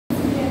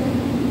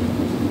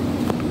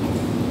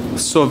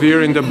So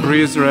we're in the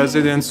Breeze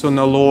residence on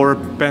the lower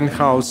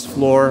penthouse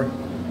floor,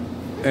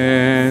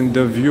 and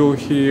the view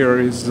here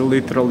is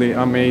literally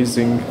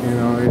amazing. You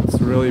know, it's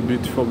really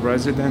beautiful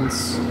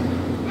residence.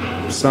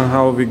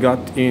 Somehow we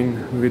got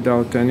in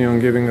without anyone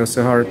giving us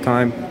a hard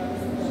time,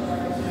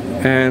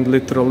 and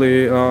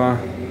literally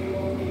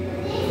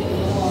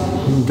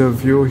the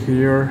view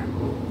here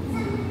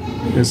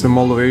is the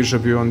Mall of Asia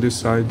view on this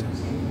side.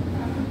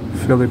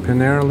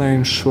 Philippine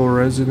Airlines, Shore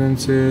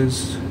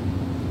Residences.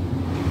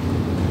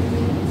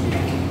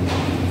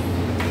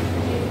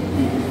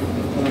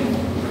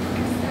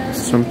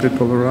 Some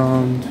people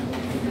around.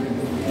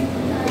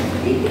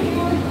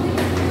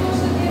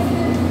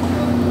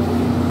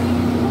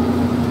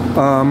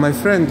 My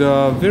friend,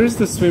 where is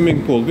the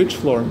swimming pool? Which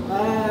floor?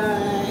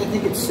 I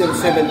think it's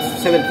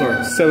seventh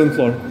floor. Seventh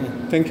floor.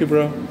 Yeah. Thank you,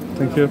 bro.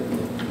 Thank you.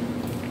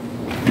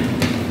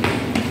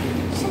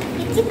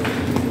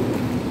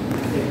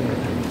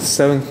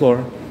 Seventh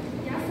floor.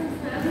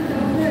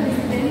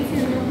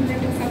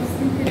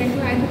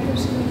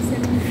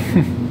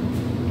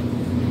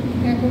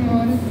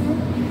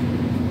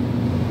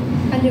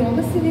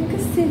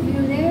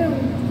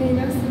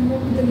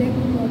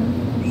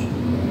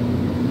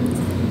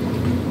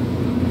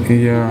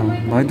 Yeah,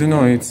 I don't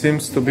know, it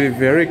seems to be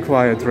very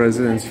quiet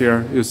residence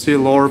here. You see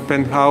lower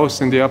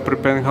penthouse and the upper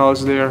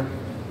penthouse there.